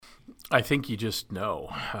I think you just know.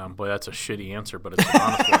 Boy, that's a shitty answer, but it's an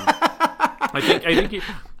honest one.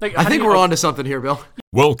 I think we're on to something here, Bill.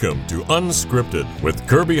 Welcome to Unscripted with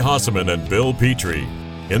Kirby Hasseman and Bill Petrie.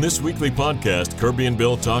 In this weekly podcast, Kirby and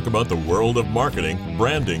Bill talk about the world of marketing,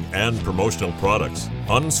 branding, and promotional products.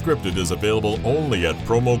 Unscripted is available only at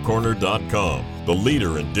promocorner.com, the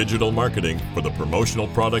leader in digital marketing for the promotional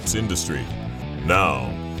products industry. Now,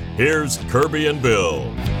 here's Kirby and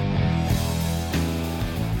Bill.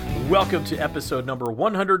 Welcome to episode number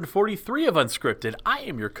 143 of Unscripted. I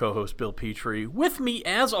am your co-host, Bill Petrie. With me,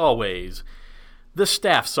 as always, the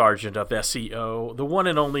staff sergeant of SEO, the one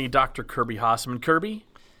and only Dr. Kirby Hasseman. Kirby,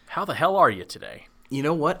 how the hell are you today? You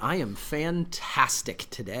know what? I am fantastic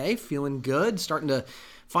today. Feeling good. Starting to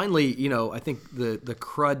finally, I think the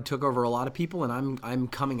crud took over a lot of people, and I'm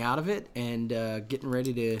coming out of it and getting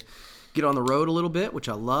ready to get on the road a little bit, which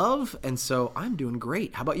I love, and so I'm doing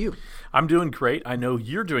great. How about you? I'm doing great. I know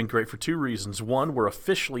you're doing great for two reasons. One, we're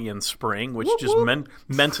officially in spring, which just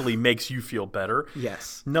mentally makes you feel better.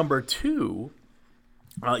 Yes. Number two,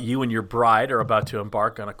 you and your bride are about to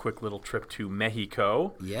embark on a quick little trip to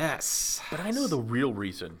Mexico. Yes. But I know the real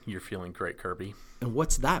reason you're feeling great, Kirby. And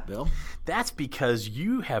what's that, Bill? That's because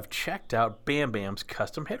you have checked out Bam Bam's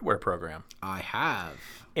custom headwear program. I have.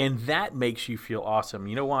 And that makes you feel awesome.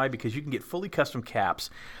 You know why? Because you can get fully custom caps.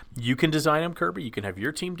 You can design them, Kirby. You can have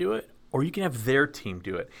your team do it, or you can have their team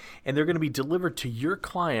do it. And they're going to be delivered to your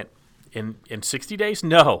client in 60 days?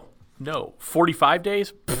 No. 45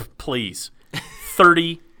 days? Pfft, please.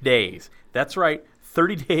 30 days. That's right.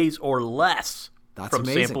 30 days or less. That's from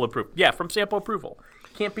amazing. Sample approval. Yeah, from sample approval.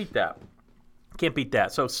 Can't beat that.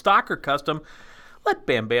 So stock or custom, let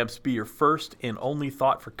Bam Bams be your first and only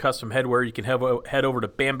thought for custom headwear. You can head over to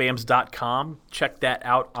bambams.com. Check that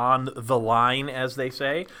out on the line, as they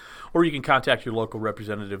say. Or you can contact your local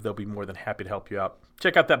representative. They'll be more than happy to help you out.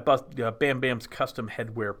 Check out that Bam Bam's custom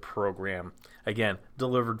headwear program. Again,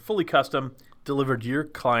 delivered fully custom, delivered to your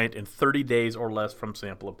client in 30 days or less from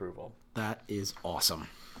sample approval. That is awesome.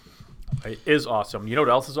 It is awesome. You know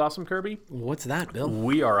what else is awesome, Kirby? What's that, Bill?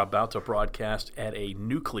 We are about to broadcast at a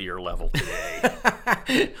nuclear level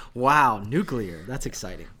today. Wow, nuclear. That's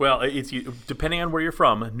exciting. Well, it's depending on where you're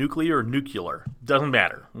from, nuclear or nuclear, doesn't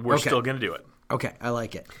matter. We're still going to do it. Okay, I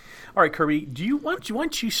like it. All right, Kirby, why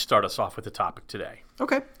don't you start us off with the topic today?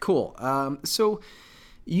 Okay, cool. So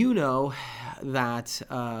you know that,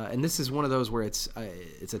 and this is one of those where it's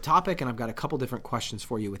a topic, and I've got a couple different questions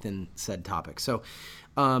for you within said topic. So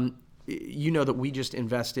you know that we just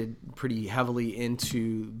invested pretty heavily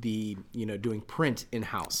into the, doing print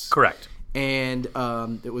in-house. Correct. And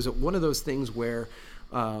it was one of those things where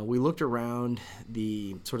we looked around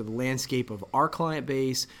the sort of the landscape of our client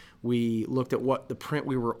base. We looked at what the print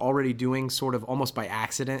we were already doing sort of almost by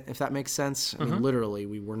accident, if that makes sense. I mean, literally,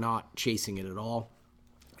 we were not chasing it at all.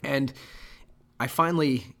 And I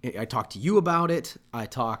talked to you about it. I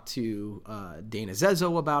talked to Dana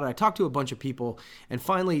Zezo about it. I talked to a bunch of people and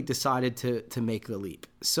finally decided to make the leap.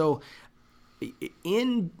 So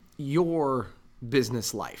in your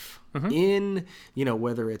business life, in,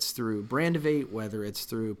 whether it's through Brandivate, whether it's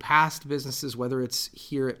through past businesses, whether it's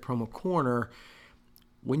here at Promo Corner,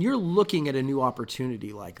 when you're looking at a new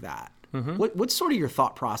opportunity like that, what's sort of your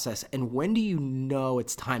thought process, and when do you know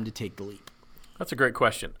it's time to take the leap? That's a great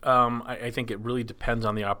question. I think it really depends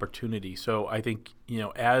on the opportunity. So I think,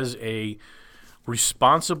 as a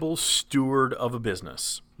responsible steward of a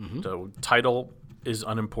business, so title is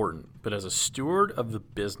unimportant, but as a steward of the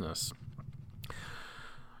business,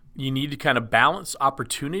 you need to kind of balance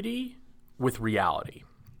opportunity with reality.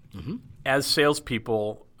 As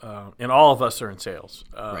salespeople, and all of us are in sales,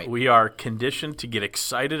 right. We are conditioned to get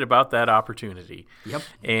excited about that opportunity. Yep.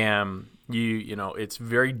 And it's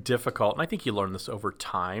very difficult, and I think you learn this over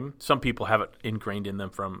time. Some people have it ingrained in them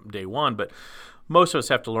from day one, but most of us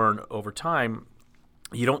have to learn over time.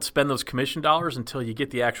 You don't spend those commission dollars until you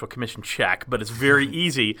get the actual commission check, but it's very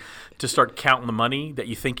easy to start counting the money that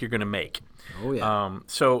you think you're going to make. Oh, yeah.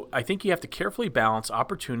 So I think you have to carefully balance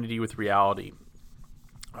opportunity with reality.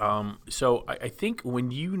 So I think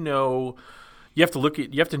when you have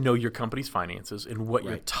to know your company's finances and what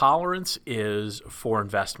your tolerance is for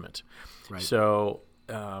investment. Right. So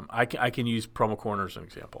I can use Promo Corner as an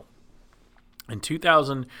example.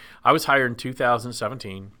 I was hired in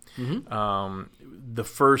 2017. The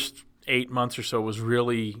first 8 months or so was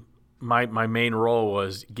really my main role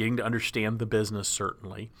was getting to understand the business,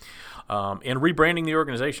 certainly, and rebranding the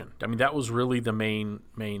organization. I mean, that was really the main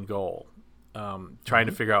goal. Trying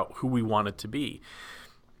to figure out who we wanted to be.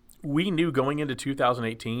 We knew going into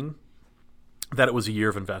 2018 that it was a year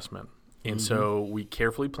of investment. And so we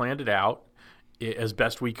carefully planned it out. as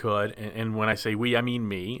best we could. And when I say we, I mean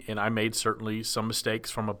me. And I made certainly some mistakes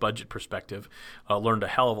from a budget perspective. Learned a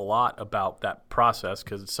hell of a lot about that process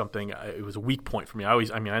because it's something, it was a weak point for me.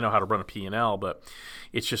 I know how to run a P&L, but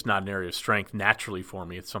it's just not an area of strength naturally for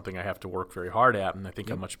me. It's something I have to work very hard at, and I think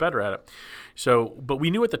I'm much better at it. So, but we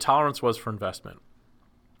knew what the tolerance was for investment.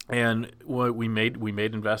 And we made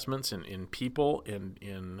investments in people,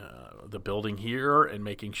 in the building here, and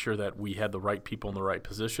making sure that we had the right people in the right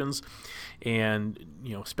positions, and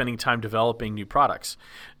spending time developing new products,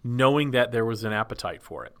 knowing that there was an appetite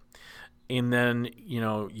for it. And then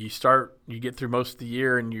you get through most of the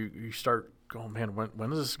year, and you start going, man,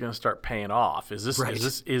 when is this going to start paying off? Is this right.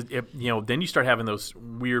 Then you start having those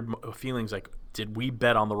weird feelings like, did we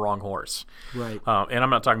bet on the wrong horse? Right. And I'm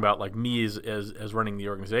not talking about like me as running the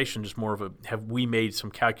organization, just more of have we made some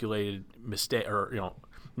calculated mistake or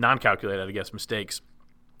non-calculated, I guess, mistakes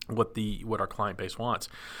what our client base wants.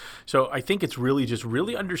 So I think it's really just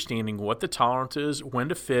really understanding what the tolerance is, when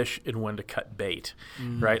to fish and when to cut bait,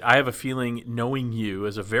 right? I have a feeling, knowing you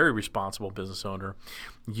as a very responsible business owner,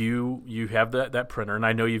 you have that printer, and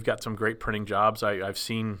I know you've got some great printing jobs. I've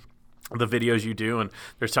seen the videos you do, and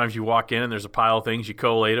there's times you walk in and there's a pile of things, you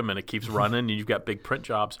collate them and it keeps running, and you've got big print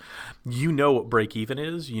jobs. You know what break even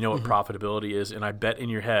is, you know what profitability is, and I bet in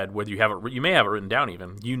your head, whether you may have it written down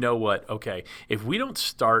even, okay, if we don't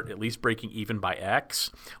start at least breaking even by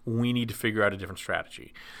X, we need to figure out a different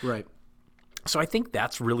strategy. Right. So I think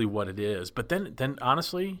that's really what it is. But then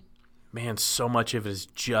honestly, man, so much of it is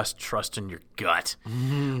just trusting your gut,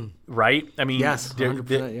 right? I mean, yes,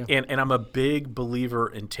 100%, yeah. And I'm a big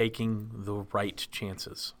believer in taking the right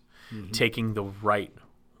chances, taking the right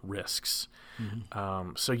risks.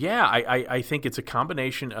 I think it's a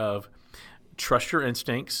combination of trust your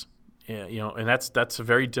instincts, and that's a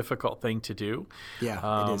very difficult thing to do.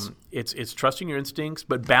 Yeah, it is. It's trusting your instincts,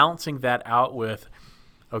 but balancing that out with,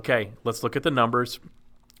 okay, let's look at the numbers.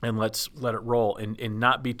 And let's let it roll, and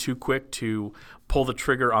not be too quick to pull the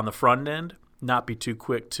trigger on the front end, not be too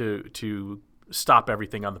quick to stop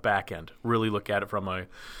everything on the back end. Really look at it from a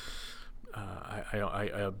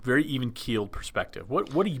very even-keeled perspective. What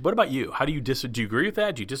about you? How do you do you agree with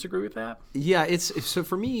that? Do you disagree with that? Yeah, so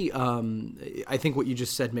for me, I think what you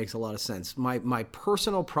just said makes a lot of sense. My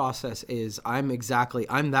personal process is I'm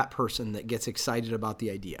that person that gets excited about the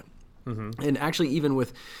idea. And actually, even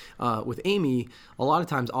with Amy, a lot of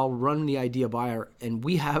times I'll run the idea by her, and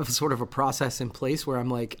we have sort of a process in place where I'm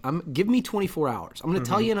like, give me 24 hours. I'm going to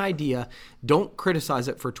tell you an idea. Don't criticize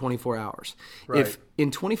it for 24 hours. Right. If in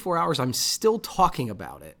 24 hours I'm still talking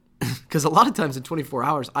about it, because a lot of times in 24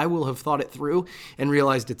 hours I will have thought it through and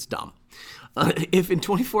realized it's dumb. If in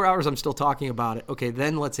 24 hours I'm still talking about it, okay,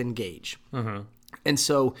 then let's engage. And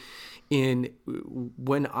so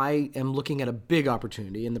when I am looking at a big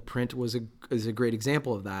opportunity, and the print is a great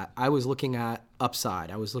example of that, I was looking at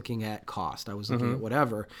upside, I was looking at cost, I was looking at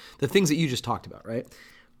whatever, the things that you just talked about, right?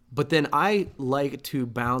 But then I like to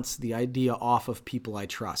bounce the idea off of people I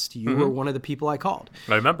trust. You were one of the people I called.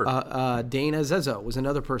 I remember. Dana Zezzo was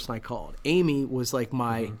another person I called. Amy was like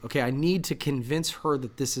okay, I need to convince her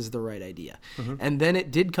that this is the right idea. And then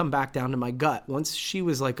it did come back down to my gut. Once she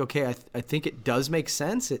was like, okay, I think it does make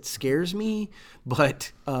sense. It scares me,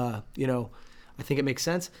 but, I think it makes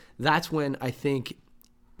sense. That's when I think,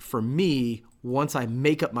 for me, once I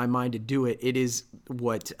make up my mind to do it, it is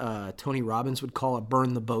what Tony Robbins would call a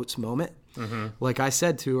burn the boats moment. Like I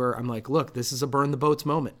said to her, I'm like, look, this is a burn the boats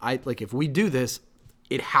moment. If we do this,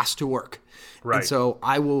 it has to work. Right. And so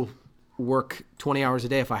I will work 20 hours a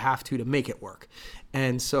day if I have to make it work.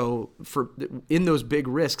 And so in those big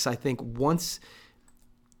risks, I think once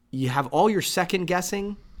you have all your second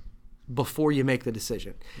guessing before you make the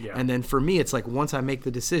decision. Yeah. And then for me, it's like once I make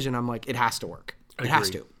the decision, I'm like, it has to work. It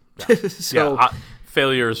has to. Yeah.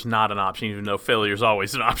 Failure is not an option, even though failure is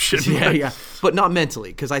always an option. Yeah. But not mentally,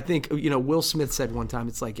 because I think, Will Smith said one time,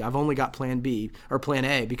 it's like, I've only got plan B or plan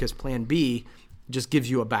A because plan B just gives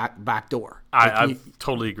you a back door. I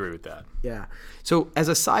totally agree with that. Yeah. So as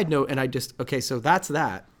a side note, so that's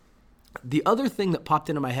that. The other thing that popped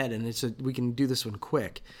into my head, and we can do this one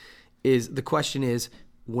quick, is the question is,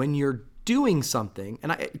 when you're doing something,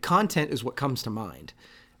 and content is what comes to mind,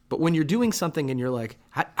 but when you're doing something and you're like,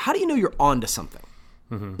 how do you know you're onto something?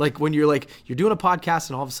 Like when you're doing a podcast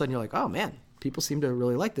and all of a sudden you're like, oh man, people seem to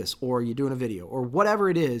really like this, or you're doing a video or whatever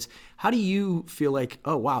it is. How do you feel like,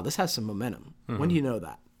 oh wow, this has some momentum? When do you know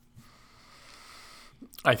that?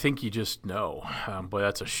 I think you just know. Boy,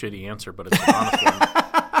 that's a shitty answer, but it's an honest one.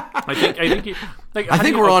 I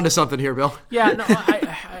think we're onto something here, Bill. Yeah, no,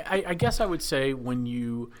 I guess I would say when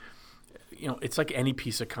it's like any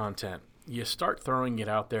piece of content. you start throwing it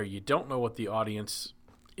out there. You don't know what the audience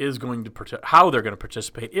is going to how they're going to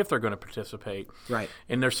participate, if they're going to participate. Right.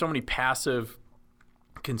 And there's so many passive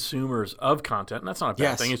consumers of content, and that's not a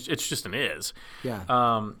bad thing. It's just an is. Yeah.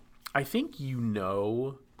 I think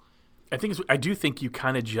I do think you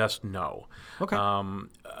kind of just know. Okay.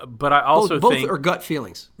 But I also both think are gut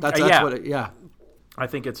feelings. That's yeah. what. Yeah. I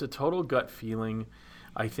think it's a total gut feeling.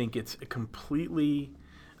 I think it's a completely.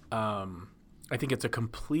 I think it's a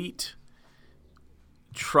complete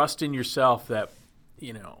trust in yourself that,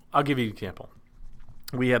 I'll give you an example.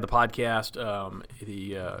 We had the podcast,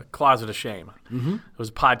 the Closet of Shame. Mm-hmm. It was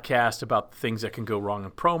a podcast about things that can go wrong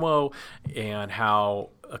in promo and how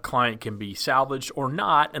a client can be salvaged or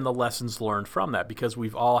not, and the lessons learned from that, because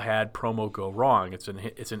we've all had promo go wrong. It's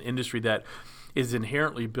an industry that is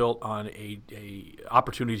inherently built on a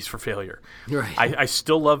opportunities for failure. Right. I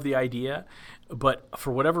still love the idea, but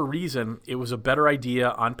for whatever reason, it was a better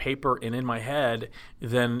idea on paper and in my head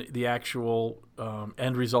than the actual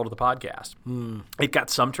end result of the podcast. It got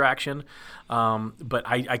some traction, but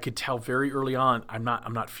I could tell very early on, I'm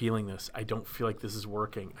not feeling this. I don't feel like this is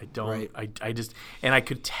working. I don't. Right. I just, and I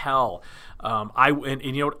could tell.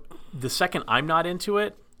 And the second I'm not into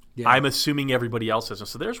it, yeah. I'm assuming everybody else isn't.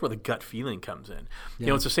 So there's where the gut feeling comes in.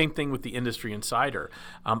 Yeah. It's the same thing with the Industry Insider.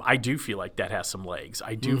 I do feel like that has some legs.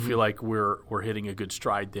 I do feel like we're hitting a good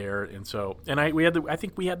stride there. And so, I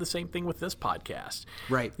think we had the same thing with this podcast.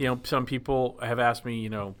 Right. Some people have asked me,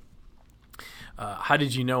 how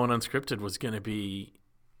did you know when Unscripted was going to be,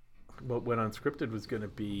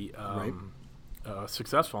 right.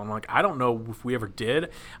 Successful? I'm like, I don't know if we ever did.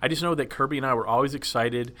 I just know that Kirby and I were always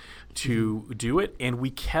excited to do it, and we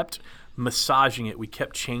kept massaging it, we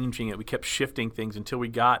kept changing it, we kept shifting things until we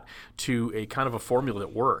got to a kind of a formula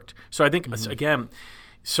that worked. So I think again,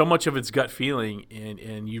 so much of it's gut feeling,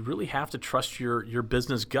 and you really have to trust your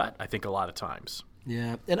business gut, I think, a lot of times.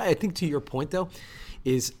 Yeah, and I think to your point though,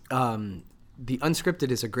 is the Unscripted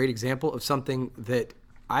is a great example of something that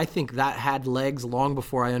I think that had legs long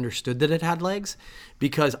before I understood that it had legs,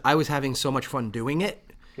 because I was having so much fun doing it.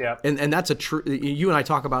 Yeah. And that's a true, you and I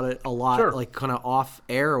talk about it a lot, sure. like kind of off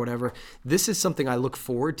air or whatever. This is something I look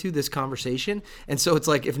forward to, this conversation. And so it's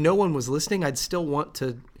like, if no one was listening, I'd still want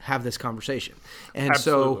to have this conversation. And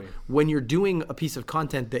Absolutely. So when you're doing a piece of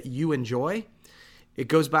content that you enjoy, it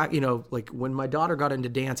goes back, like when my daughter got into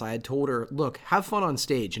dance, I had told her, look, have fun on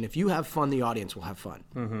stage. And if you have fun, the audience will have fun.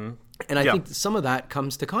 Mm-hmm. And I think some of that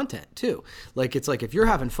comes to content too. Like, it's like, if you're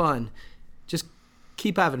having fun, just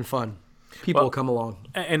keep having fun. People will come along.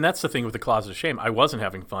 And that's the thing with the Closet of Shame. I wasn't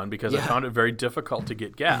having fun because I found it very difficult to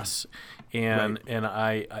get guests. And it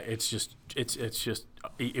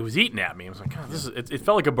was eating at me. I was like, God, it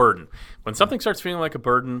felt like a burden. When something starts feeling like a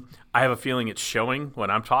burden, I have a feeling it's showing when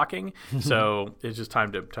I'm talking. So it's just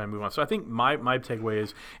time to move on. So I think my takeaway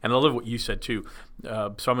is, and I love what you said too. So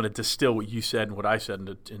I'm going to distill what you said and what I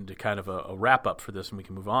said into kind of a wrap up for this, and we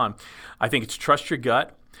can move on. I think it's trust your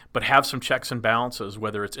gut, but have some checks and balances,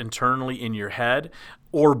 whether it's internally in your head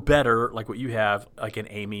or better, like what you have, like an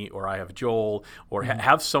Amy or I have Joel, or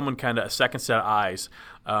have someone kind of a second set of eyes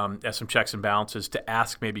as some checks and balances to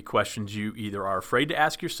ask maybe questions you either are afraid to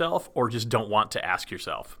ask yourself or just don't want to ask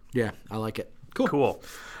yourself. Yeah, I like it. Cool. All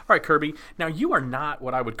right, Kirby. Now, you are not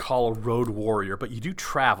what I would call a road warrior, but you do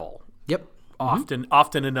travel. Yep.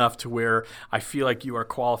 Often enough to where I feel like you are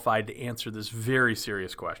qualified to answer this very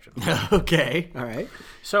serious question. Okay. All right.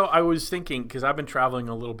 So I was thinking, because I've been traveling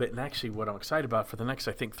a little bit, and actually what I'm excited about for the next,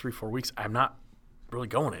 I think, 3-4 weeks, I'm not really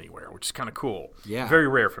going anywhere, which is kind of cool. Yeah. Very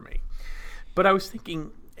rare for me. But I was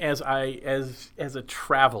thinking, as a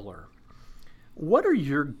traveler, what are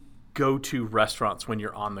your go-to restaurants when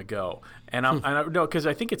you're on the go? And because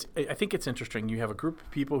I think it's interesting. You have a group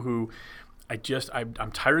of people who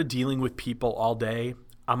I'm tired of dealing with people all day.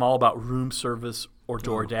 I'm all about room service or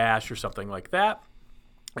DoorDash or something like that.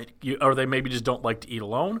 Or they maybe just don't like to eat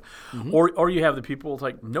alone. Mm-hmm. Or you have the people it's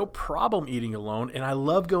like, no problem eating alone. And I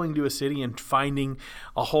love going to a city and finding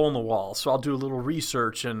a hole in the wall. So I'll do a little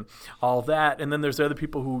research and all that. And then there's the other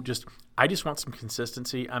people who I just want some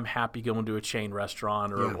consistency. I'm happy going to a chain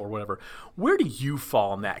restaurant or whatever. Where do you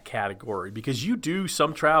fall in that category? Because you do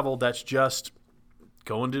some travel that's just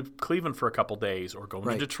going to Cleveland for a couple days or going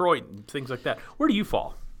to Detroit and things like that. Where do you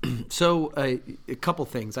fall? So a couple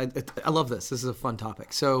things. I love this. This is a fun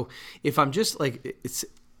topic. So if I'm just like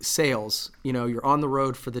sales, you're on the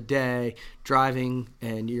road for the day, driving,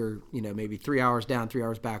 and you're, maybe 3 hours down, 3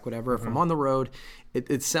 hours back, whatever. If I'm on the road,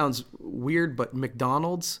 it sounds weird, but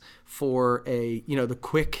McDonald's for the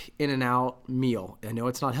quick in and out meal. I know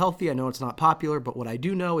it's not healthy. I know it's not popular, but what I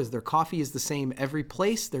do know is their coffee is the same every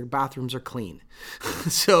place. Their bathrooms are clean.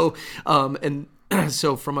 So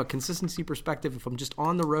from a consistency perspective, if I'm just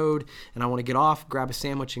on the road and I want to get off, grab a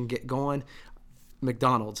sandwich and get going,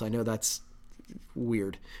 McDonald's. I know that's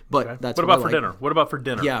weird, but that's what about for dinner? What about for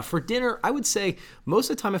dinner? Yeah, for dinner, I would say most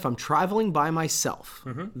of the time if I'm traveling by myself,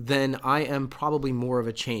 then I am probably more of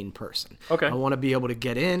a chain person. Okay. I want to be able to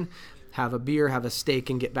get in, have a beer, have a steak,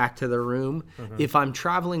 and get back to the room. If I'm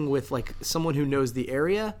traveling with like someone who knows the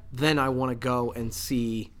area, then I want to go and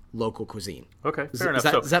see local cuisine. Okay, fair enough.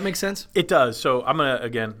 Does that make sense? It does. So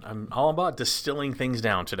I'm all about distilling things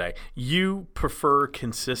down today. You prefer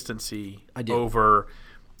consistency over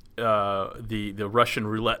the Russian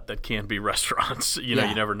roulette that can be restaurants. You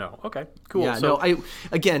never know. Okay, cool. Yeah, so, no,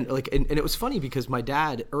 and it was funny because my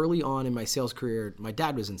dad, early on in my sales career, my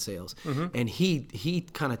dad was in sales, and he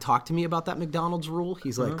kind of talked to me about that McDonald's rule.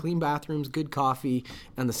 He's like, clean bathrooms, good coffee,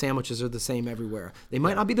 and the sandwiches are the same everywhere. They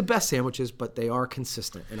might not be the best sandwiches, but they are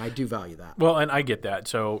consistent, and I do value that. Well, and I get that.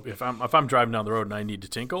 So if I'm driving down the road and I need to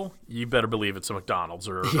tinkle, you better believe it's a McDonald's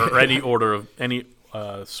or any order of any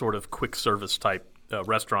sort of quick service type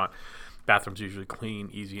restaurant. Bathrooms usually clean,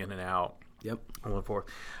 easy in and out. Yep.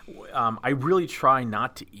 I really try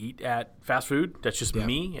not to eat at fast food. That's just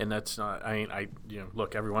me, and that's not.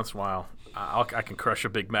 Look, every once in a while, I can crush a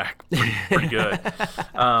Big Mac pretty good.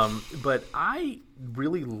 But I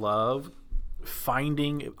really love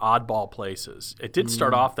finding oddball places. It didn't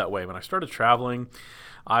start off that way. When I started traveling,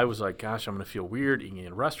 I was like, gosh, I'm going to feel weird eating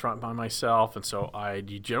in a restaurant by myself. And so I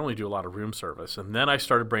generally do a lot of room service. And then I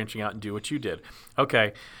started branching out and do what you did.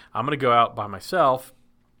 Okay, I'm going to go out by myself,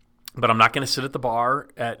 but I'm not going to sit at the bar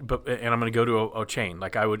and I'm going to go to a chain.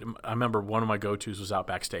 Like I remember one of my go-tos was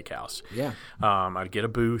Outback Steakhouse. Yeah. I'd get a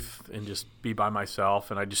booth and just be by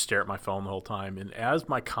myself, and I'd just stare at my phone the whole time. And as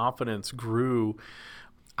my confidence grew,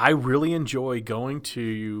 I really enjoy going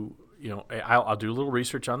to, I'll do a little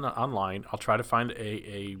research online. I'll try to find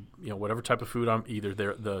a whatever type of food I'm either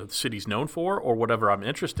the city's known for or whatever I'm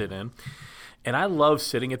interested in. And I love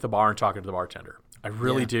sitting at the bar and talking to the bartender. I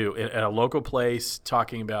really do. At a local place,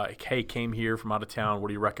 talking about, hey, came here from out of town. What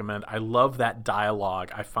do you recommend? I love that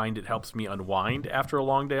dialogue. I find it helps me unwind after a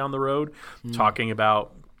long day on the road, talking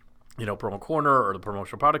about, Promo Corner or the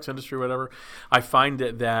promotional products industry, or whatever. I find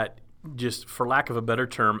that just, for lack of a better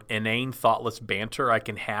term, inane, thoughtless banter I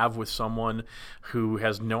can have with someone who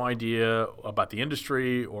has no idea about the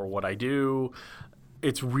industry or what I do.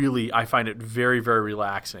 It's really, I find it very, very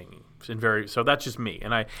relaxing and so that's just me.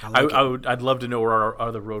 And I'd love to know where our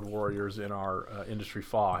other road warriors in our industry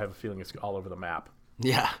fall. I have a feeling it's all over the map.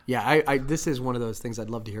 Yeah. I this is one of those things I'd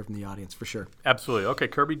love to hear from the audience for sure. Absolutely. Okay,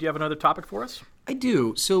 Kirby, do you have another topic for us? I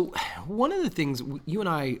do. So one of the things, you and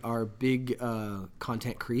I are big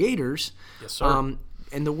content creators. Yes, sir.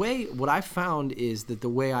 And what I found is that the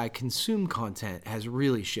way I consume content has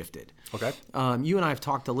really shifted. Okay. You and I have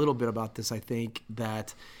talked a little bit about this. I think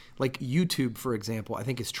that, like YouTube, for example, I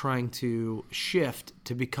think is trying to shift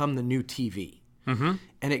to become the new TV. And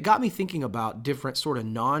it got me thinking about different sort of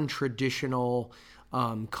non-traditional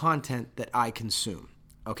content that I consume.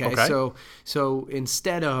 Okay. So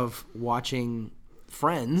instead of watching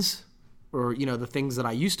Friends or the things that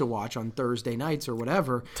I used to watch on Thursday nights or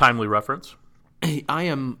whatever, timely reference, I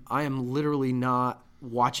am literally not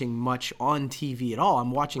watching much on TV at all.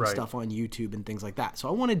 I'm watching stuff on YouTube and things like that. So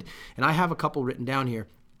I wanted, and I have a couple written down here,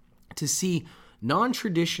 to see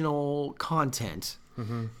non-traditional content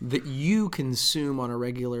that you consume on a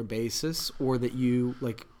regular basis, or that you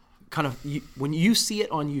like when you see it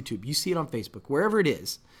on YouTube, you see it on Facebook, wherever it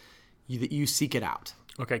is, that you seek it out.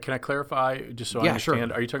 Okay, can I clarify just so I understand?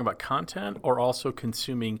 Sure. Are you talking about content or also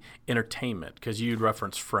consuming entertainment? Because you'd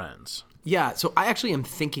reference Friends. Yeah, so I actually am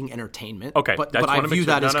thinking entertainment. Okay, but I view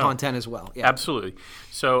that as content as well. Yeah. Absolutely.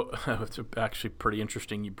 So it's actually pretty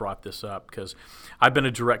interesting you brought this up, because I've been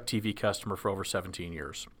a DirecTV customer for over 17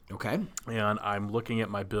 years. Okay. And I'm looking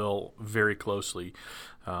at my bill very closely.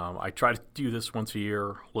 I try to do this once a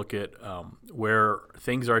year, look at where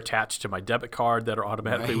things are attached to my debit card that are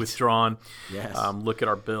automatically withdrawn. Yes. Look at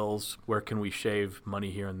our bills. Where can we shave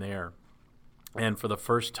money here and there? And for the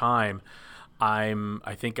first time,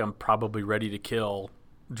 I think I'm probably ready to kill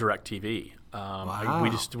DirecTV. Wow.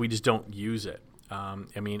 We just don't use it.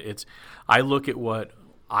 I look at what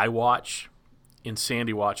I watch and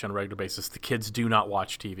Sandy watch on a regular basis. The kids do not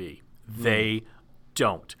watch TV. They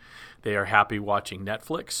don't. They are happy watching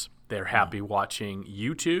Netflix. They're happy watching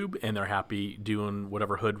YouTube, and they're happy doing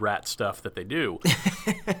whatever hood rat stuff that they do.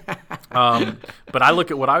 But I look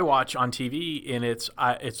at what I watch on TV, and it's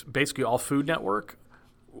basically all Food Network,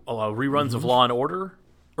 reruns of Law and Order,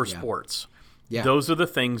 or sports. Yeah. Those are the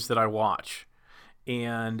things that I watch.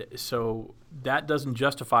 And so that doesn't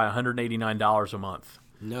justify $189 a month,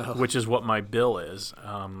 which is what my bill is.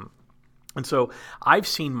 And so I've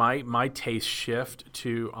seen my taste shift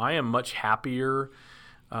to, I am much happier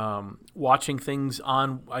watching things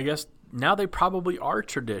on, I guess now they probably are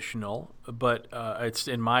traditional, but it's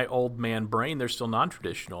in my old man brain, they're still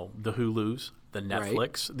non-traditional. The Hulus, the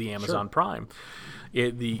Netflix, the Amazon Prime.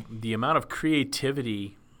 The amount of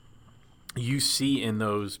creativity you see in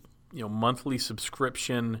those monthly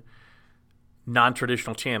subscription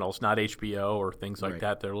non-traditional channels, not HBO or things like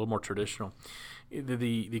that. They're a little more traditional.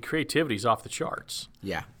 The creativity is off the charts.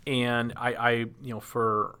 Yeah. And I've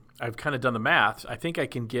kind of done the math. I think I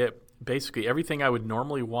can get basically everything I would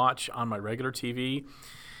normally watch on my regular TV.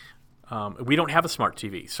 We don't have a smart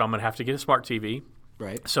TV, so I'm going to have to get a smart TV.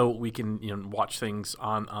 Right. So we can watch things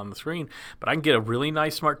on the screen. But I can get a really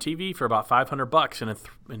nice smart TV for about $500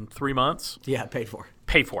 in 3 months. Yeah, paid for.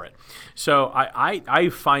 Pay for it. So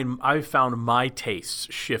I've found my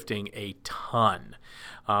tastes shifting a ton.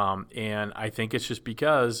 And I think it's just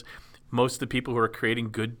because most of the people who are creating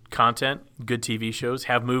good content, good TV shows,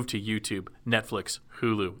 have moved to YouTube, Netflix,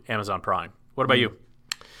 Hulu, Amazon Prime. What about you?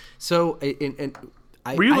 So,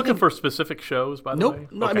 were you looking for specific shows, by the way?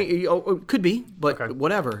 No, okay. I mean, it could be, but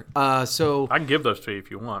whatever. So I can give those to you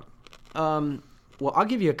if you want. Well, I'll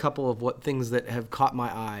give you a couple of things that have caught my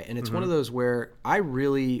eye, and it's one of those where I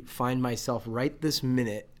really find myself right this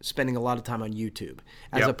minute spending a lot of time on YouTube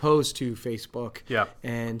as opposed to Facebook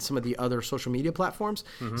and some of the other social media platforms.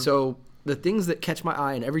 So the things that catch my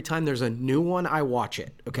eye, and every time there's a new one, I watch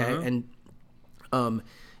it. Okay, and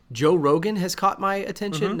Joe Rogan has caught my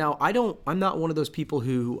attention. Now, I'm not one of those people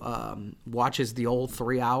who watches the old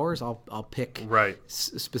 3 hours. I'll pick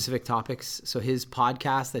specific topics. So his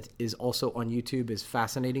podcast that is also on YouTube is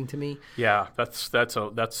fascinating to me. Yeah,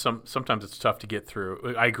 sometimes it's tough to get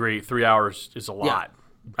through. I agree. 3 hours is a lot. Yeah.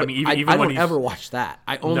 I mean, even I don't ever watch that.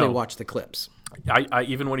 I only watch the clips. I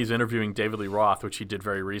even when he's interviewing David Lee Roth, which he did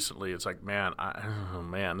very recently, it's like, man,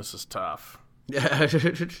 this is tough.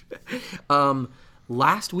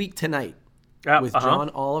 Last Week Tonight with John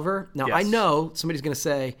Oliver. Now, I know somebody's going to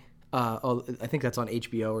say, I think that's on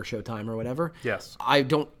HBO or Showtime or whatever. Yes. I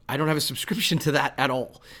don't have a subscription to that at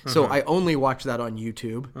all. So I only watch that on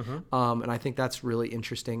YouTube. And I think that's really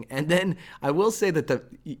interesting. And then I will say that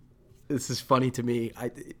this is funny to me.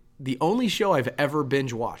 The only show I've ever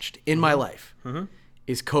binge watched in my life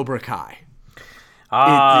is Cobra Kai.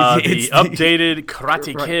 The updated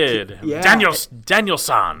Karate Kid,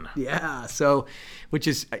 Daniel-san. Yeah, so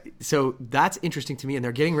that's interesting to me, and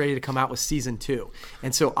they're getting ready to come out with season 2,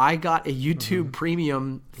 and so I got a YouTube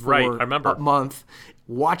Premium for a month,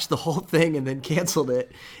 watched the whole thing, and then canceled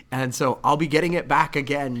it, and so I'll be getting it back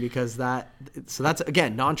again because that's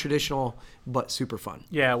again non-traditional but super fun.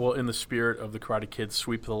 Yeah, well, in the spirit of the Karate Kid,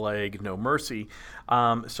 sweep the leg, no mercy.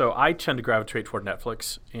 So I tend to gravitate toward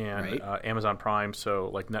Netflix and Amazon Prime. So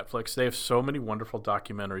like Netflix, they have so many wonderful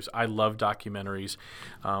documentaries. I love documentaries.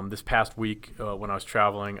 This past week when I was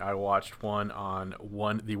traveling, I watched one on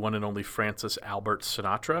the one and only Francis Albert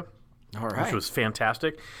Sinatra. Which was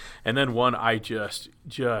fantastic. And then one I just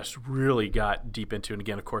really got deep into, and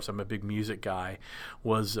again, of course, I'm a big music guy,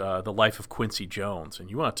 was The Life of Quincy Jones. And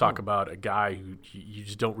you want to talk about a guy who you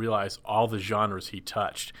just don't realize all the genres he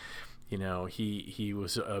touched. He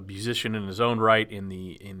was a musician in his own right in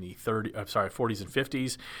the 40s and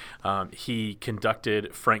 50s. He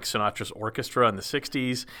conducted Frank Sinatra's orchestra in the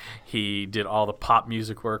 60s. He did all the pop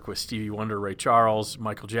music work with Stevie Wonder, Ray Charles,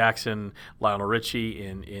 Michael Jackson, Lionel Richie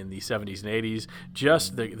in the 70s and 80s.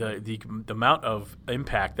 Just the amount of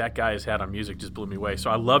impact that guy has had on music just blew me away. So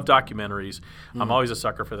I love documentaries. I'm always a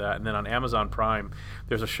sucker for that. And then on Amazon Prime,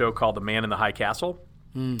 there's a show called The Man in the High Castle.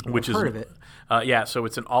 Which I've heard of it. So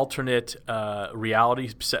it's an alternate reality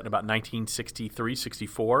set in about 1963,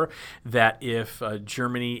 64, that if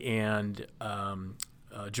Germany and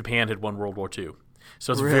Japan had won World War II.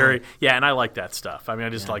 So it's and I like that stuff. I mean, I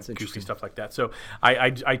just like goofy stuff like that. So I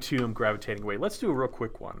too am gravitating away. Let's do a real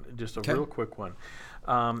quick one, real quick one. It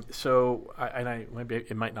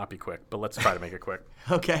might not be quick, but let's try to make it quick.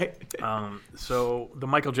 Okay. So the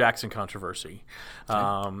Michael Jackson controversy.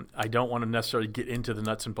 I don't want to necessarily get into the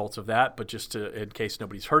nuts and bolts of that, but just in case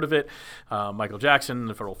nobody's heard of it, Michael Jackson,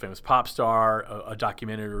 the world famous pop star, a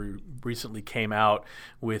documentary recently came out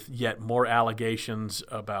with yet more allegations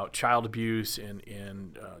about child abuse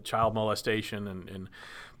and child molestation and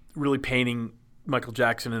really painting Michael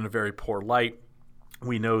Jackson in a very poor light.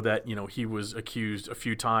 We know that he was accused a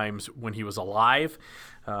few times when he was alive,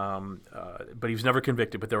 but he was never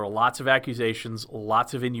convicted. But there were lots of accusations,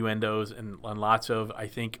 lots of innuendos, and lots of, I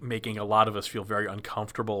think, making a lot of us feel very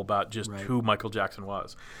uncomfortable about just who Michael Jackson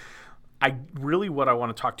was. What I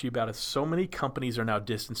want to talk to you about is so many companies are now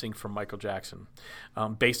distancing from Michael Jackson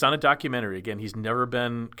based on a documentary. Again, he's never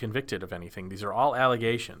been convicted of anything. These are all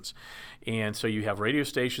allegations. And so you have radio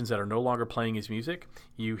stations that are no longer playing his music.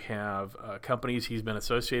 You have companies he's been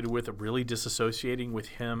associated with really disassociating with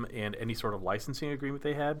him and any sort of licensing agreement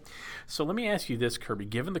they had. So let me ask you this, Kirby.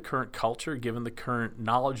 Given the current culture, given the current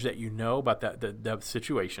knowledge that you know about that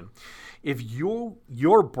situation, if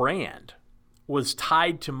your brand was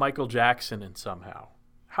tied to Michael Jackson in somehow,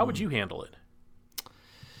 how would you handle it?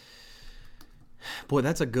 Boy,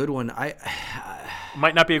 that's a good one.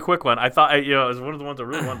 Might not be a quick one. I thought it was one of the ones I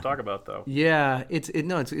really want to talk about, though. Yeah,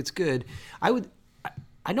 it's good. I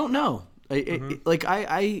don't know.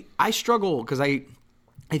 I struggle because I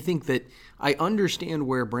think that I understand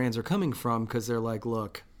where brands are coming from because they're like,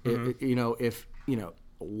 look, if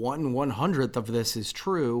 1/100th of this is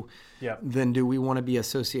true, then do we want to be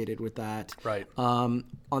associated with that? Right. On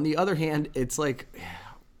the other hand, it's like,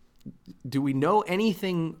 do we know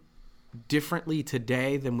anything differently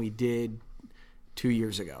today than we did 2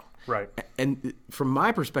 years ago? Right. And from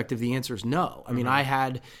my perspective, the answer is no. I mean, I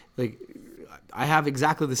have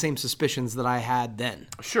exactly the same suspicions that I had then.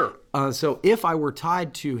 Sure. So if I were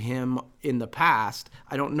tied to him in the past,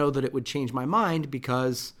 I don't know that it would change my mind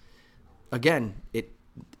because, again,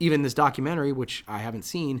 even this documentary, which I haven't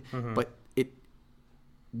seen, but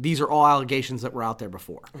these are all allegations that were out there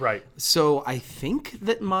before. Right. So I think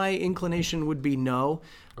that my inclination would be no,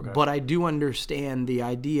 but I do understand the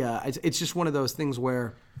idea. It's just one of those things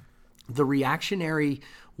where the reactionary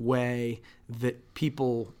way that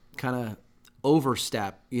people kind of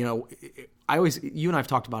overstep, you and I've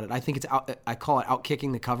talked about it. I think I call it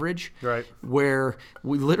out-kicking the coverage. Right. Where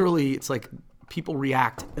it's like people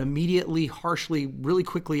react immediately, harshly, really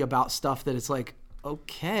quickly about stuff that it's like,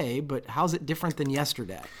 okay, but how's it different than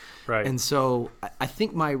yesterday? Right. And so I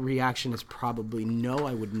think my reaction is probably no,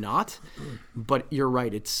 I would not. But you're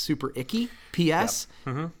right, it's super icky. P.S.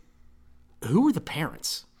 Who are the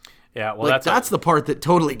parents? Yeah, well, that's the part that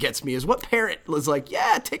totally gets me is what parent was like,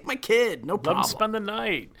 yeah, take my kid, no problem. Let him spend the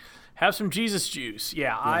night. Have some Jesus juice.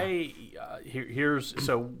 Yeah. Here's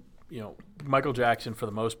Michael Jackson, for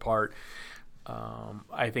the most part,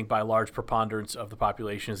 I think by a large preponderance of the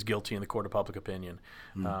population is guilty in the court of public opinion.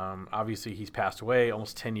 Obviously, he's passed away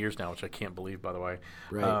almost 10 years now, which I can't believe, by the way.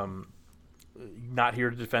 Right. Not here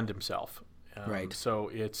to defend himself. Right.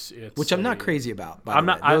 So it's which I'm not crazy about. I'm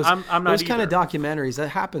not. I'm not. Those kind of documentaries that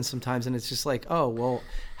happen sometimes, and it's just like, oh well,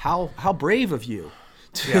 how brave of you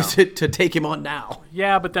to take him on now.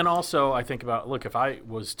 Yeah, but then also I think about, look, if I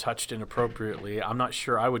was touched inappropriately, I'm not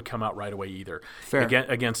sure I would come out right away either. Fair.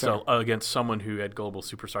 Against someone who had global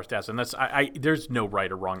superstar status, and that's there's no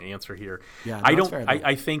right or wrong answer here. Yeah, no, I don't. Fair,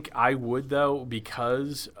 I think I would, though,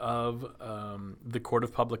 because of the court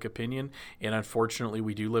of public opinion, and unfortunately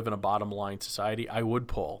we do live in a bottom line society. I would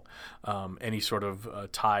pull any sort of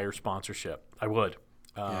tie or sponsorship. I would.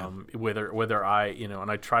 Whether I,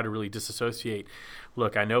 and I try to really disassociate.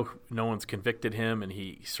 Look, I know no one's convicted him, and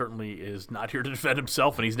he certainly is not here to defend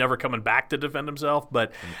himself, and he's never coming back to defend himself.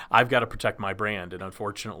 But I've got to protect my brand, and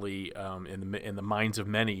unfortunately, in the minds of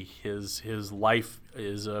many, his life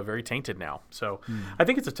is very tainted now. So I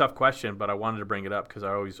think it's a tough question, but I wanted to bring it up because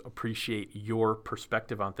I always appreciate your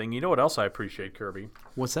perspective on things. You know what else I appreciate, Kirby?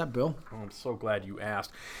 What's that, Bill? Oh, I'm so glad you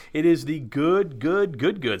asked. It is the good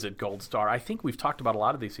goods at Gold Star. I think we've talked about a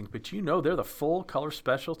lot of these things, but they're the full color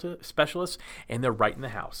specialists, and they're right in the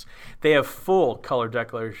house. They have full color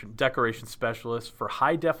decoration specialists for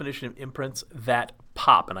high definition imprints that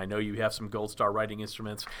pop. And I know you have some Gold Star writing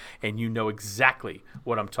instruments, and you know exactly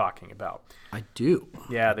what I'm talking about. I do.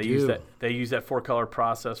 Yeah, they use that 4-color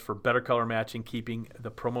process for better color matching, keeping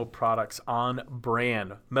the promo products on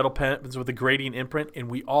brand. Metal pens with a gradient imprint, and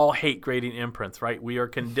we all hate gradient imprints, right? We are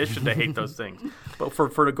conditioned to hate those things. But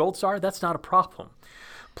for the Gold Star, that's not a problem.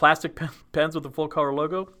 Plastic pens with a full color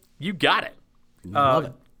logo, you got it. Love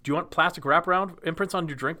it. Do you want plastic wraparound imprints on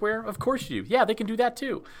your drinkware? Of course you do. Yeah, they can do that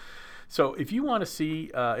too. So if you want to see,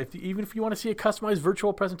 even if you want to see a customized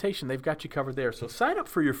virtual presentation, they've got you covered there. So sign up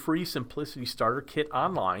for your free Simplicity Starter Kit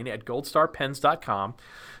online at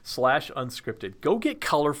goldstarpens.com/unscripted. Go get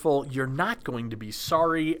colorful. You're not going to be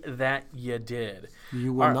sorry that you did.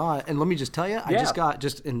 You will not. And let me just tell you, I just got,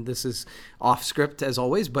 and this is off script as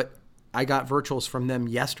always, but I got virtuals from them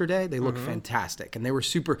yesterday. They look fantastic. And they were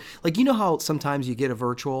super, like, you know how sometimes you get a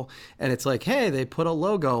virtual and it's like, hey, they put a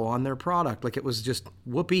logo on their product. Like, it was just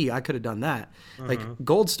whoopee, I could have done that. Like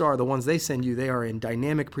Gold Star, the ones they send you, they are in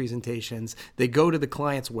dynamic presentations. They go to the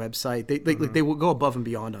client's website. They will go above and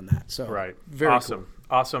beyond on that. So very awesome. cool.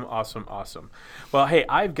 Awesome. Well, hey,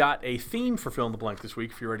 I've got a theme for Fill in the Blank this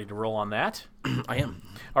week if you're ready to roll on that. I am.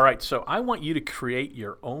 All right, so I want you to create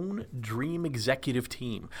your own dream executive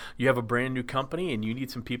team. You have a brand new company and you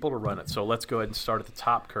need some people to run it. So let's go ahead and start at the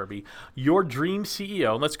top, Kirby. Your dream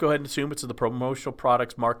CEO, and let's go ahead and assume it's in the promotional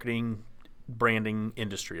products, marketing, branding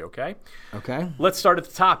industry, okay? Okay. Let's start at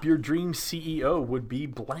the top. Your dream CEO would be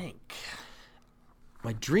blank.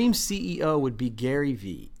 My dream CEO would be Gary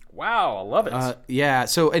Vee. Wow, I love it. Yeah.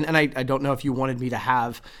 So, and I don't know if you wanted me to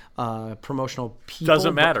have promotional people.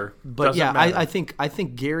 Doesn't matter. But Doesn't yeah, matter. I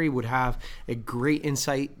think Gary would have a great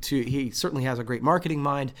insight to. He certainly has a great marketing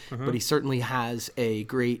mind, but he certainly has a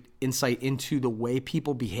great insight into the way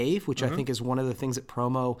people behave, which I think is one of the things that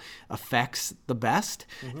promo affects the best.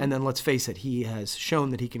 And then let's face it, he has shown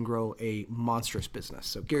that he can grow a monstrous business.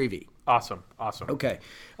 So Gary Vee. Awesome. Okay.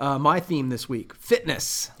 My theme this week,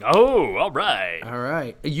 fitness. Oh, all right. All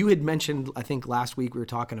right. You had mentioned, I think last week we were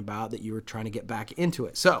talking about that you were trying to get back into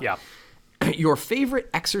it. So Yeah. your favorite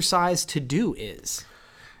exercise to do is?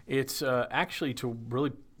 It's actually to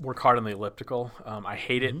really work hard on the elliptical. I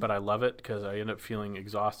hate it, but I love it because I end up feeling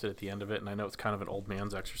exhausted at the end of it, and I know it's kind of an old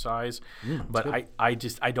man's exercise. But I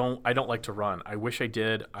don't like to run. I wish I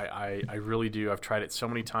did. I really do. I've tried it so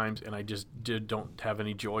many times, and I just don't have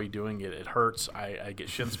any joy doing it. It hurts. I get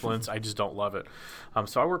shin splints. I just don't love it.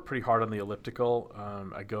 So I work pretty hard on the elliptical.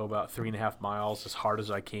 I go about 3.5 miles as hard as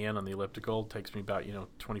I can on the elliptical. It takes me about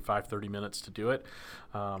 25, 30 minutes to do it.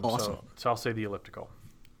 Awesome. So I'll say the elliptical.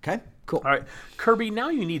 Okay, cool. All right, Kirby, now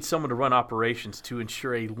you need someone to run operations to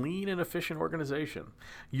ensure a lean and efficient organization.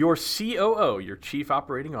 Your COO, your Chief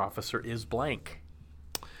Operating Officer, is blank.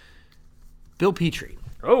 Bill Petrie.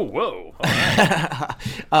 Oh, whoa.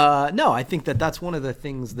 All right. No, I think that's one of the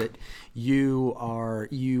things that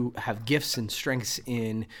you have gifts and strengths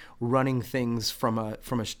in running things from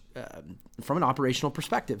an operational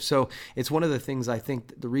perspective. So it's one of the things I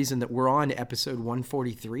think the reason that we're on episode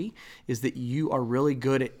 143 is that you are really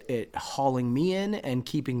good at hauling me in and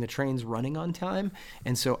keeping the trains running on time.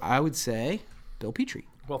 And so I would say Bill Petrie.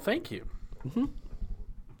 Well, thank you.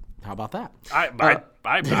 How about that?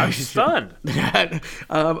 I'm stunned.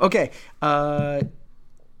 Okay.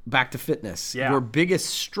 Back to fitness. Yeah. Your biggest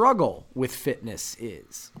struggle with fitness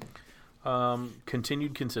is?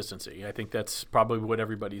 Continued consistency. I think that's probably what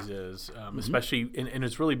everybody's is, especially, and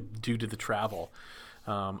it's really due to the travel.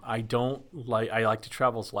 I like to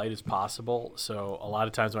travel as light as possible. So a lot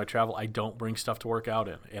of times when I travel, I don't bring stuff to work out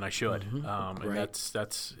in, and I should. And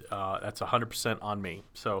that's 100% on me.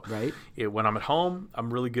 So when I'm at home,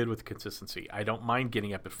 I'm really good with consistency. I don't mind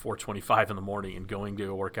getting up at 4:25 in the morning and going to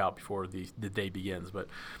a workout before the day begins. But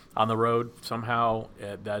on the road, somehow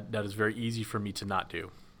that is very easy for me to not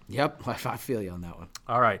do. Yep, I feel you on that one.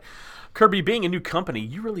 All right. Kirby, being a new company,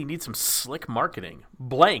 you really need some slick marketing.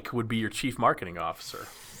 Blank would be your Chief Marketing Officer.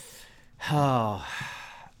 Oh,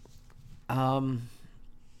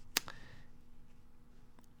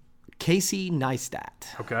 Casey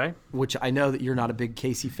Neistat. Okay. Which I know that you're not a big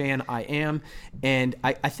Casey fan. I am. And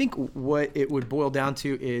I think what it would boil down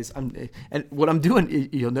to is, and what I'm doing,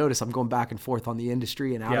 you'll notice I'm going back and forth on the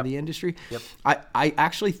industry and out of the industry. Yep. I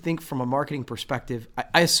actually think from a marketing perspective,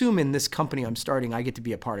 I assume in this company I'm starting, I get to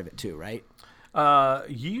be a part of it too, right?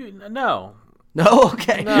 No. No,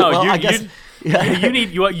 okay. No, well,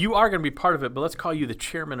 you are going to be part of it, but let's call you the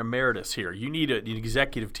chairman emeritus here. You need an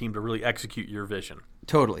executive team to really execute your vision.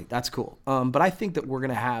 Totally, that's cool. But I think that we're going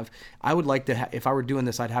to have. I would like to. If I were doing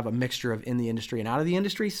this, I'd have a mixture of in the industry and out of the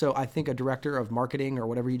industry. So I think a director of marketing or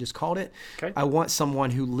whatever you just called it. Okay. I want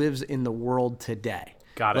someone who lives in the world today.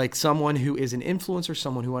 Got it. Like someone who is an influencer,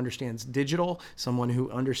 someone who understands digital, someone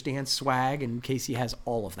who understands swag, and Casey has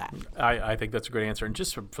all of that. I think that's a great answer. And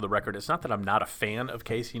just for the record, it's not that I'm not a fan of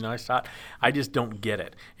Casey Neistat. I just don't get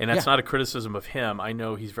it. And that's not a criticism of him. I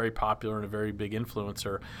know he's very popular and a very big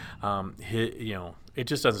influencer. It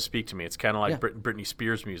just doesn't speak to me. It's kind of like Britney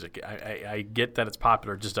Spears music. I get that it's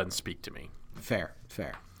popular. It just doesn't speak to me. Fair.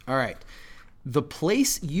 All right. The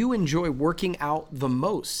place you enjoy working out the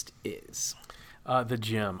most is? The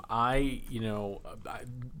gym. I'm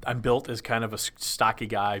built as kind of a stocky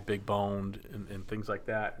guy, big boned, and things like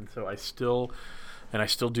that. And so I still and I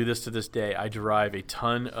still do this to this day, I derive a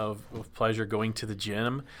ton of pleasure going to the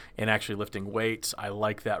gym and actually lifting weights. I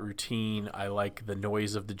like that routine. I like the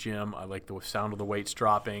noise of the gym. I like the sound of the weights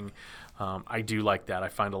dropping. I do like that. I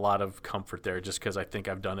find a lot of comfort there just because I think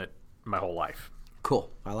I've done it my whole life.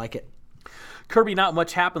 Cool. I like it. Kirby, not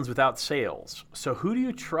much happens without sales. So who do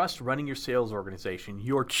you trust running your sales organization?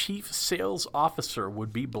 Your chief sales officer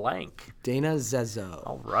would be blank. Dana Zezzo.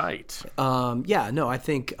 All right. I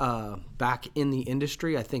think back in the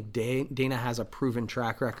industry, I think Dana has a proven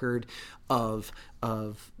track record of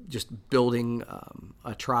just building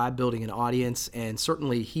a tribe, building an audience, and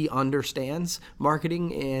certainly he understands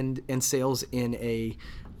marketing and sales in a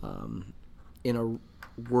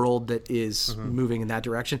world that is moving in that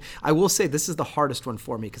direction. I will say this is the hardest one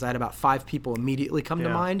for me because I had about 5 people immediately come to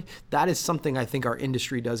mind. That is something I think our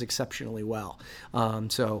industry does exceptionally well.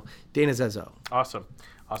 So Dana Zezzo. Awesome.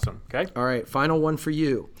 Okay. All right. Final one for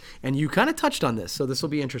you. And you kind of touched on this, so this will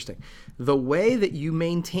be interesting. The way that you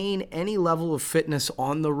maintain any level of fitness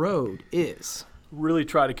on the road is... Really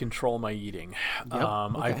try to control my eating. Yep.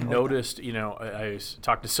 I've noticed, I was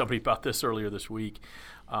talking to somebody about this earlier this week.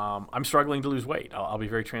 I'm struggling to lose weight. I'll be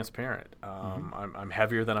very transparent. I'm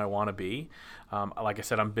heavier than I want to be. Like I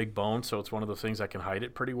said, I'm big boned, so it's one of those things I can hide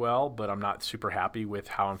it pretty well, but I'm not super happy with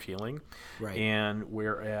how I'm feeling. Right. And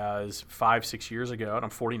whereas 5-6 years ago, and I'm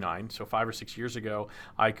 49, so 5 or 6 years ago,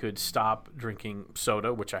 I could stop drinking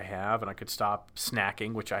soda, which I have, and I could stop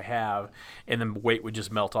snacking, which I have, and then weight would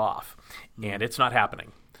just melt off. And it's not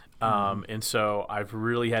happening. And so I've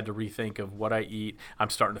really had to rethink of what I eat.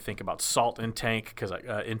 I'm starting to think about salt intake because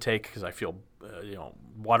I feel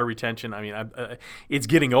water retention. I mean, it's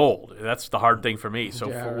getting old. That's the hard thing for me. So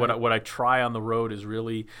what I try on the road is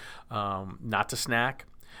really not to snack.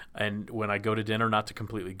 And when I go to dinner, not to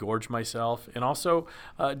completely gorge myself, and also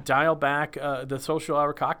dial back the social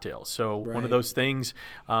hour cocktails. So one of those things,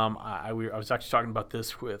 I was actually talking about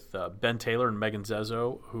this with Ben Taylor and Megan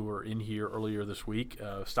Zezzo, who were in here earlier this week,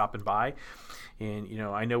 stopping by. And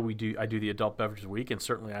I know I do the adult beverage week, and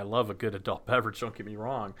certainly I love a good adult beverage. Don't get me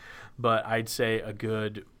wrong, but I'd say a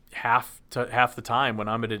good half the time when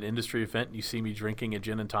I'm at an industry event and you see me drinking a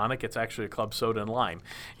gin and tonic, it's actually a club soda and lime,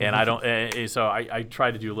 and I don't. So I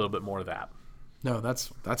try to do a little bit more of that. No,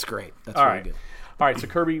 that's great. That's All really right. good. All right, so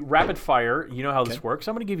Kirby, rapid fire. You know how this works.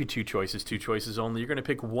 I'm going to give you two choices only. You're going to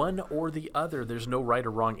pick one or the other. There's no right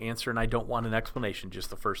or wrong answer, and I don't want an explanation,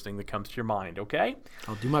 just the first thing that comes to your mind, okay?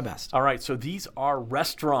 I'll do my best. All right, so these are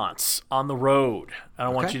restaurants on the road. I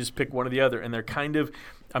don't want you to just pick one or the other, and they're kind of –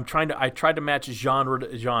 I tried to match genre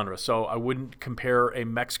to genre, so I wouldn't compare a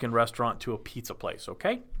Mexican restaurant to a pizza place,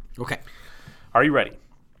 okay? Okay. Are you ready?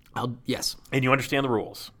 Yes. And you understand the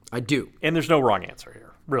rules? I do. And there's no wrong answer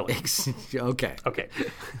here, really. Okay. Okay.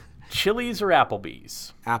 Chili's or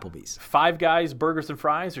Applebee's? Applebee's. Five Guys Burgers and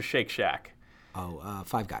Fries or Shake Shack?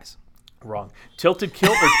 Five Guys. Wrong. Tilted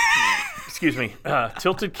Kilt or excuse me.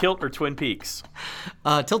 Tilted Kilt or Twin Peaks?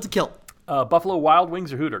 Tilted Kilt. Buffalo Wild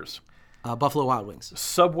Wings or Hooters? Buffalo Wild Wings.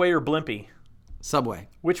 Subway or Blimpie? Subway.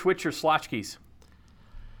 Which or Schlotchkes?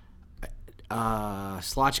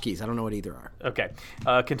 Schlotchkes. I don't know what either are. Okay.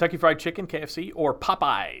 Kentucky Fried Chicken, KFC, or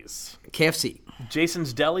Popeyes? KFC.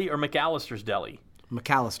 Jason's Deli or McAllister's Deli?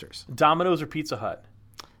 McAllister's. Domino's or Pizza Hut?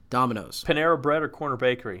 Domino's. Panera Bread or Corner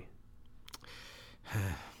Bakery?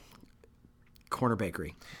 Corner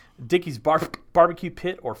Bakery. Dickey's Barbecue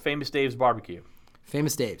Pit or Famous Dave's Barbecue?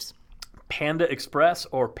 Famous Dave's. Panda Express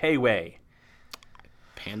or Payway?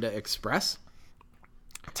 Panda Express.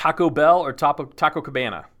 Taco Bell or Taco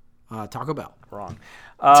Cabana? Taco Bell. Wrong.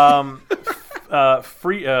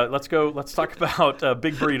 Let's go. Let's talk about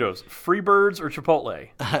big burritos. Freebirds or Chipotle?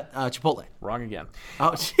 Chipotle. Wrong again.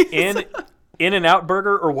 Oh, jeez. In-N-Out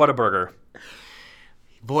Burger or Whataburger?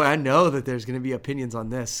 Boy, I know that there's going to be opinions on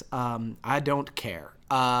this. I don't care.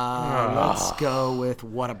 Let's go with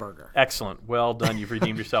Whataburger. Excellent. Well done. You've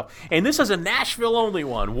redeemed yourself. And this is a Nashville only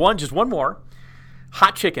one. Just one more.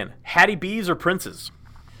 Hot chicken. Hattie B's or Prince's?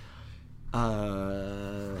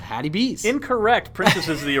 Hattie B's. Incorrect. Princess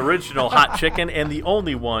is the original hot chicken and the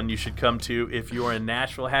only one you should come to if you're in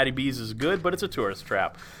Nashville. Hattie B's is good, but it's a tourist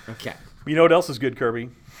trap. Okay. You know what else is good, Kirby?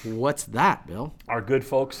 What's that, Bill? Our good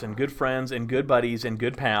folks and good friends and good buddies and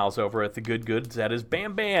good pals over at the Good Goods. That is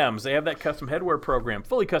Bam Bams. They have that custom headwear program,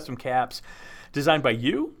 fully custom caps designed by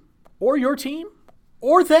you or your team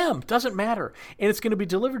or them. Doesn't matter. And it's going to be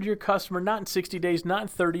delivered to your customer not in 60 days, not in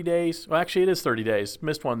 30 days. Well, actually, it is 30 days.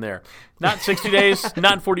 Missed one there. Not 60 days,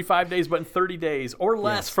 not in 45 days, but in 30 days or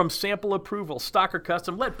less from sample approval. Stock or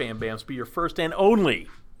custom, let Bam Bams be your first and only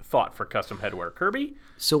thought for custom headwear. Kirby?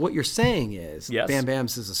 So what you're saying is Yes. Bam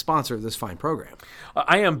Bams is a sponsor of this fine program.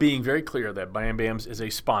 I am being very clear that Bam Bams is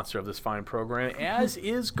a sponsor of this fine program, as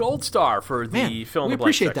is Gold Star for the Man, fill in we the blank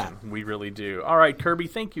appreciate section. that. We really do. All right, Kirby,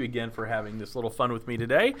 thank you again for having this little fun with me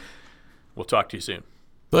today. We'll talk to you soon.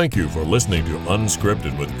 Thank you for listening to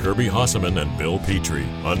Unscripted with Kirby Hasseman and Bill Petrie.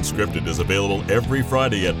 Unscripted is available every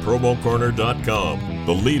Friday at promocorner.com,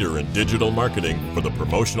 the leader in digital marketing for the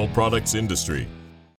promotional products industry.